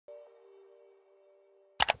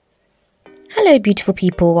Hello beautiful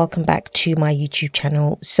people, welcome back to my YouTube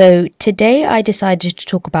channel. So today I decided to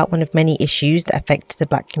talk about one of many issues that affect the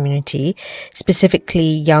black community, specifically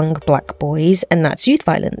young black boys, and that's youth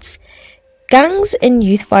violence. Gangs and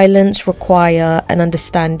youth violence require an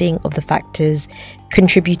understanding of the factors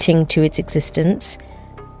contributing to its existence.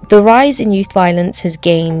 The rise in youth violence has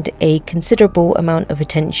gained a considerable amount of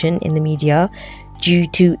attention in the media due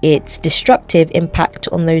to its destructive impact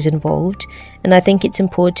on those involved, and I think it's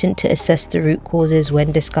important to assess the root causes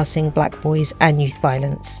when discussing black boys and youth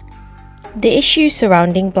violence. The issue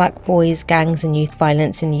surrounding black boys, gangs and youth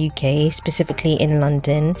violence in the UK, specifically in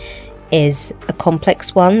London, is a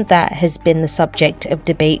complex one that has been the subject of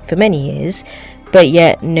debate for many years, but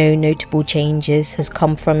yet no notable changes has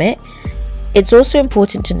come from it. It's also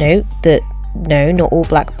important to note that no, not all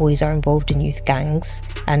black boys are involved in youth gangs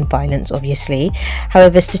and violence, obviously.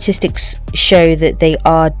 However, statistics show that they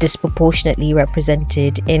are disproportionately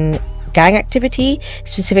represented in gang activity,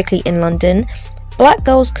 specifically in London. Black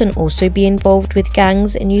girls can also be involved with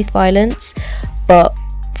gangs and youth violence, but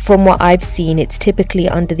from what I've seen, it's typically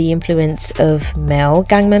under the influence of male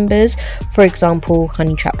gang members, for example,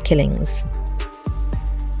 honey trap killings.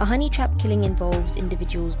 A honey trap killing involves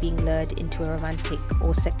individuals being lured into a romantic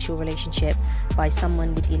or sexual relationship by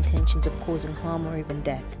someone with the intentions of causing harm or even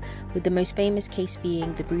death, with the most famous case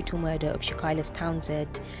being the brutal murder of Shakilas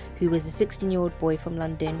Townsend, who was a 16-year-old boy from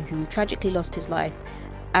London who tragically lost his life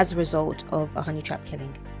as a result of a honey trap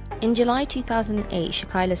killing. In July 2008,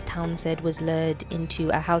 Shakilas Townsend was lured into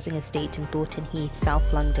a housing estate in Thornton Heath,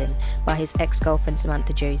 South London, by his ex-girlfriend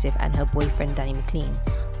Samantha Joseph and her boyfriend Danny McLean.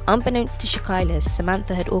 Unbeknownst to Shakilas,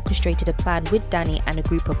 Samantha had orchestrated a plan with Danny and a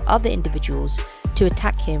group of other individuals to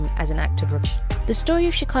attack him as an act of revenge. The story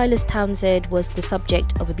of Shakilas Townsend was the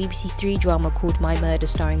subject of a BBC Three drama called My Murder,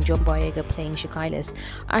 starring John Boyega playing Shakilas.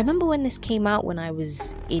 I remember when this came out when I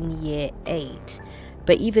was in year 8,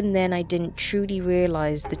 but even then I didn't truly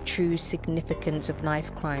realise the true significance of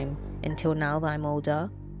knife crime until now that I'm older.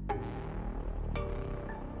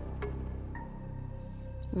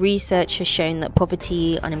 Research has shown that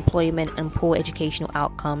poverty, unemployment and poor educational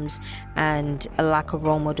outcomes and a lack of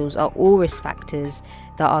role models are all risk factors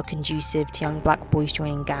that are conducive to young black boys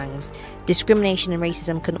joining gangs. Discrimination and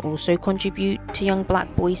racism can also contribute to young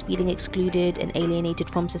black boys feeling excluded and alienated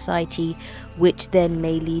from society, which then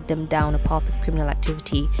may lead them down a path of criminal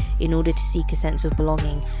activity in order to seek a sense of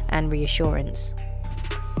belonging and reassurance.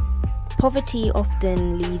 Poverty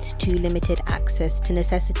often leads to limited access to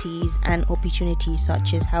necessities and opportunities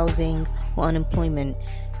such as housing or unemployment.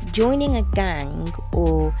 Joining a gang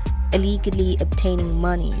or illegally obtaining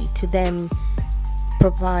money to them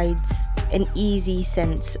provides an easy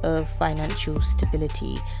sense of financial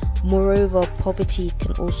stability. Moreover, poverty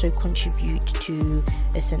can also contribute to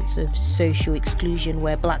a sense of social exclusion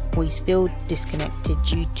where black boys feel disconnected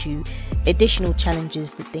due to additional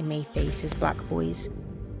challenges that they may face as black boys.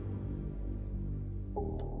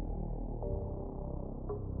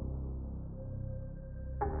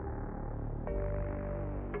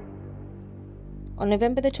 On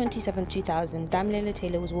November 27, 2000, Damilola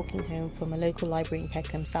Taylor was walking home from a local library in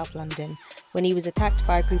Peckham, South London, when he was attacked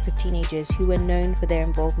by a group of teenagers who were known for their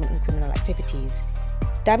involvement in criminal activities.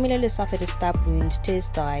 Damilola suffered a stab wound to his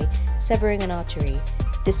thigh, severing an artery.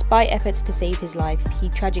 Despite efforts to save his life, he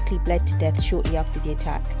tragically bled to death shortly after the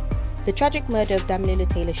attack. The tragic murder of Damilola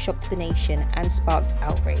Taylor shocked the nation and sparked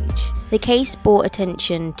outrage. The case brought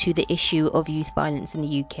attention to the issue of youth violence in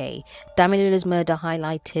the UK. Damilola's murder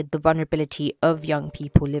highlighted the vulnerability of young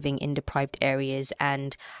people living in deprived areas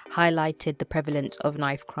and highlighted the prevalence of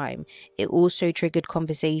knife crime. It also triggered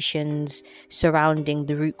conversations surrounding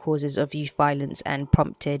the root causes of youth violence and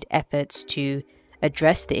prompted efforts to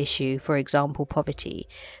address the issue, for example, poverty.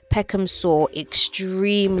 Peckham saw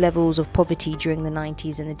extreme levels of poverty during the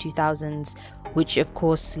 90s and the 2000s, which of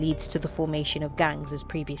course leads to the formation of gangs as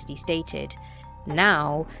previously stated.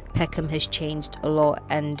 Now, Peckham has changed a lot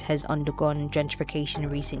and has undergone gentrification in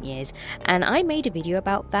recent years, and I made a video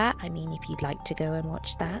about that. I mean, if you'd like to go and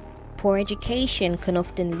watch that. Poor education can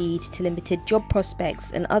often lead to limited job prospects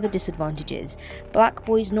and other disadvantages. Black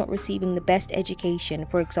boys not receiving the best education,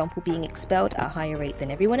 for example being expelled at a higher rate than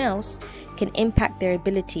everyone else, can impact their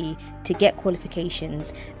ability to get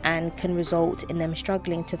qualifications and can result in them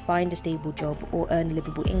struggling to find a stable job or earn a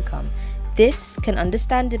livable income. This can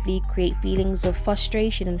understandably create feelings of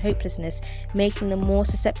frustration and hopelessness, making them more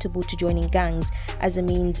susceptible to joining gangs as a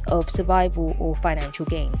means of survival or financial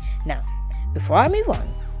gain. Now, before I move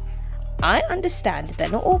on, I understand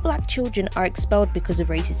that not all black children are expelled because of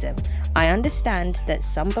racism. I understand that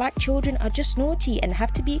some black children are just naughty and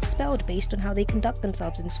have to be expelled based on how they conduct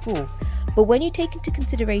themselves in school. But when you take into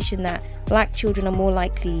consideration that black children are more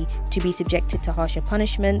likely to be subjected to harsher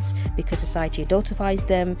punishments because society adultifies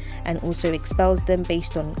them and also expels them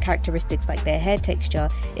based on characteristics like their hair texture,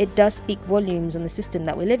 it does speak volumes on the system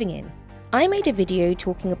that we're living in. I made a video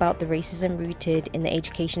talking about the racism rooted in the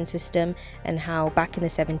education system and how back in the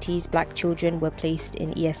 70s black children were placed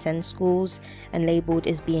in ESN schools and labelled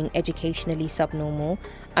as being educationally subnormal.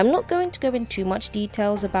 I'm not going to go into too much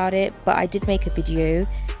details about it, but I did make a video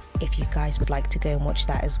if you guys would like to go and watch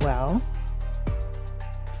that as well.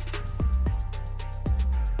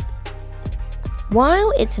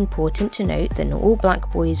 While it's important to note that not all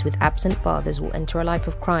black boys with absent fathers will enter a life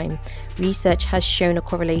of crime, research has shown a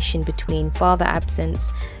correlation between father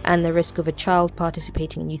absence and the risk of a child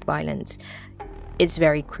participating in youth violence. It's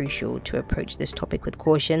very crucial to approach this topic with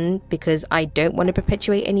caution because I don't want to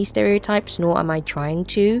perpetuate any stereotypes, nor am I trying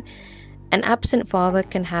to. An absent father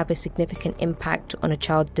can have a significant impact on a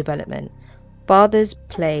child's development. Fathers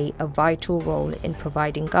play a vital role in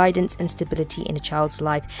providing guidance and stability in a child's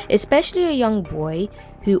life, especially a young boy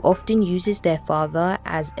who often uses their father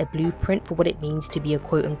as a blueprint for what it means to be a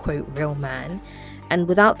quote-unquote real man. And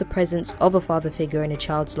without the presence of a father figure in a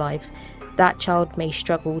child's life, that child may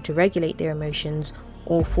struggle to regulate their emotions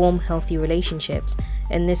or form healthy relationships,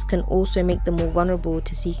 and this can also make them more vulnerable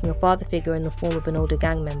to seeking a father figure in the form of an older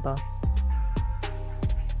gang member.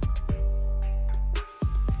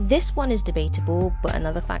 This one is debatable, but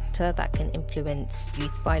another factor that can influence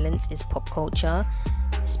youth violence is pop culture,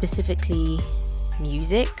 specifically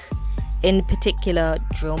music, in particular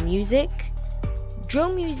drill music.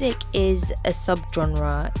 Drill music is a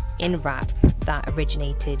subgenre in rap that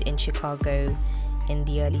originated in Chicago in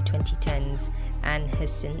the early 2010s and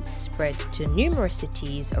has since spread to numerous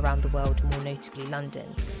cities around the world, more notably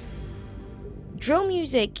London. Drill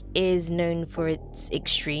music is known for its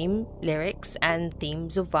extreme lyrics and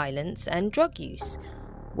themes of violence and drug use.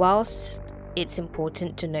 Whilst it's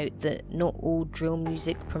important to note that not all drill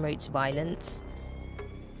music promotes violence,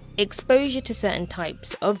 exposure to certain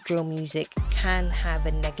types of drill music can have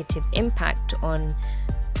a negative impact on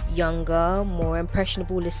younger, more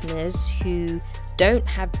impressionable listeners who don't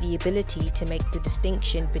have the ability to make the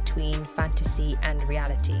distinction between fantasy and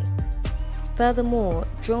reality. Furthermore,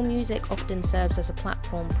 drill music often serves as a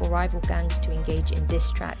platform for rival gangs to engage in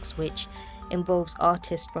diss tracks, which involves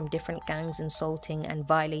artists from different gangs insulting and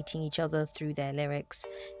violating each other through their lyrics.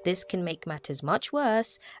 This can make matters much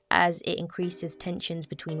worse as it increases tensions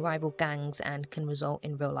between rival gangs and can result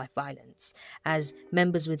in real-life violence, as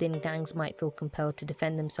members within gangs might feel compelled to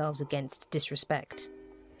defend themselves against disrespect.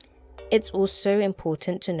 It's also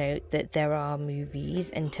important to note that there are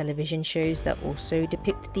movies and television shows that also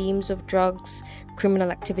depict themes of drugs,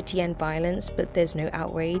 criminal activity and violence, but there's no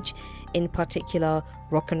outrage. In particular,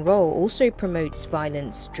 rock and roll also promotes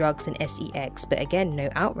violence, drugs and sex, but again, no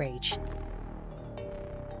outrage.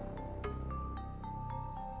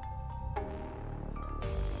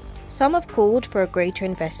 Some have called for a greater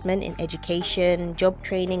investment in education, job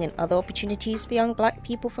training and other opportunities for young black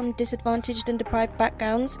people from disadvantaged and deprived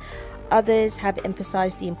backgrounds. Others have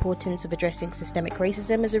emphasised the importance of addressing systemic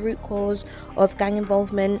racism as a root cause of gang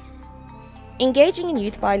involvement. Engaging in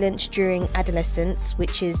youth violence during adolescence,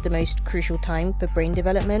 which is the most crucial time for brain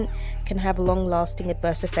development, can have long-lasting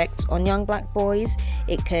adverse effects on young black boys.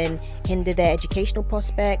 It can hinder their educational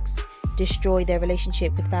prospects, destroy their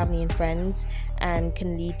relationship with family and friends, and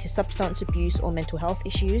can lead to substance abuse or mental health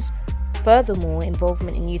issues. Furthermore,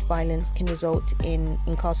 involvement in youth violence can result in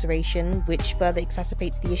incarceration, which further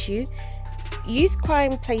exacerbates the issue. Youth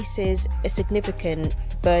crime places a significant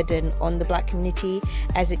burden on the black community,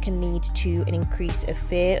 as it can lead to an increase of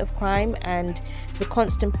fear of crime and the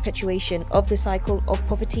constant perpetuation of the cycle of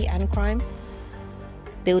poverty and crime.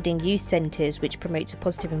 Building youth centres which promotes a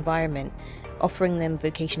positive environment, offering them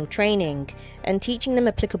vocational training and teaching them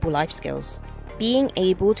applicable life skills. Being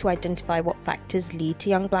able to identify what factors lead to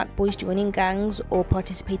young black boys joining gangs or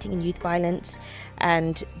participating in youth violence,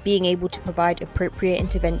 and being able to provide appropriate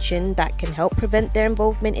intervention that can help prevent their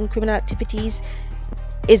involvement in criminal activities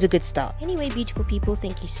is a good start. Anyway, beautiful people,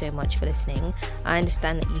 thank you so much for listening. I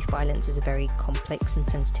understand that youth violence is a very complex and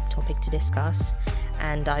sensitive topic to discuss,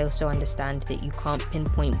 and I also understand that you can't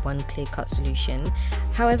pinpoint one clear-cut solution.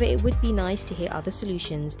 However, it would be nice to hear other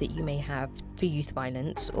solutions that you may have for youth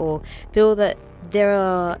violence, or feel that there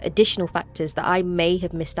are additional factors that I may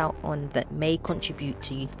have missed out on that may contribute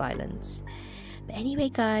to youth violence. But anyway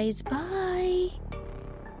guys, bye!